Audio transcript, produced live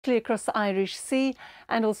across the Irish Sea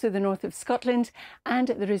and also the north of Scotland, and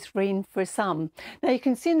there is rain for some. Now you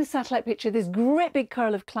can see in the satellite picture this great big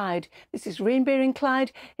curl of cloud. This is rain-bearing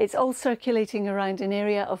cloud. It's all circulating around an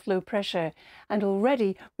area of low pressure, and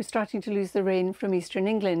already we're starting to lose the rain from eastern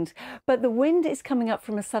England. But the wind is coming up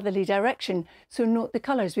from a southerly direction, so note the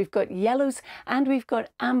colours. We've got yellows and we've got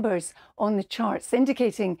ambers on the charts,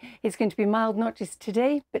 indicating it's going to be mild not just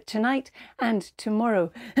today but tonight and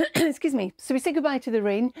tomorrow. Excuse me. So we say goodbye to the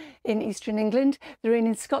rain in eastern England. The rain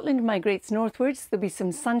in Scotland migrates northwards. There'll be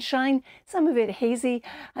some sunshine, some of it hazy,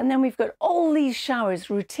 and then we've got all these showers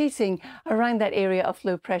rotating around that area of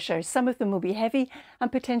low pressure. Some of them will be heavy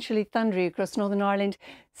and potentially thundery across Northern Ireland,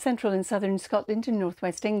 central and southern Scotland and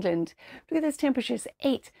northwest England. Look at those temperatures,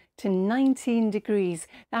 8 to 19 degrees.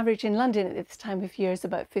 The average in London at this time of year is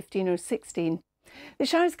about 15 or 16. The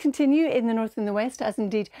showers continue in the north and the west, as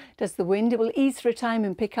indeed does the wind. It will ease for a time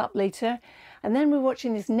and pick up later. And then we're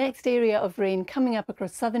watching this next area of rain coming up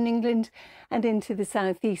across southern England and into the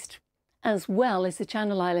southeast, as well as the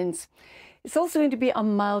Channel Islands. It's also going to be a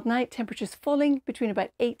mild night, temperatures falling between about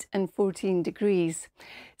 8 and 14 degrees.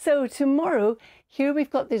 So tomorrow, here we've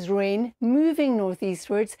got this rain moving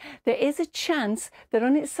northeastwards. There is a chance that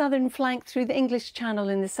on its southern flank through the English Channel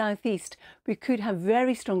in the southeast, we could have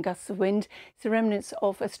very strong gusts of wind. It's the remnants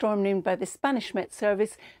of a storm named by the Spanish Met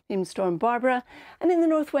Service, named Storm Barbara. And in the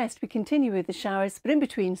northwest, we continue with the showers, but in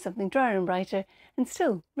between something drier and brighter and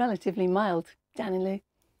still relatively mild. Dan and Lou.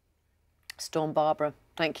 Storm Barbara.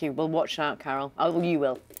 Thank you. We'll watch out, Carol. Oh, well, you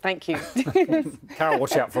will. Thank you. Carol,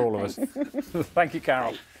 watch out for all of us. Thank you,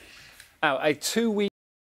 Carol. Now, a 2-week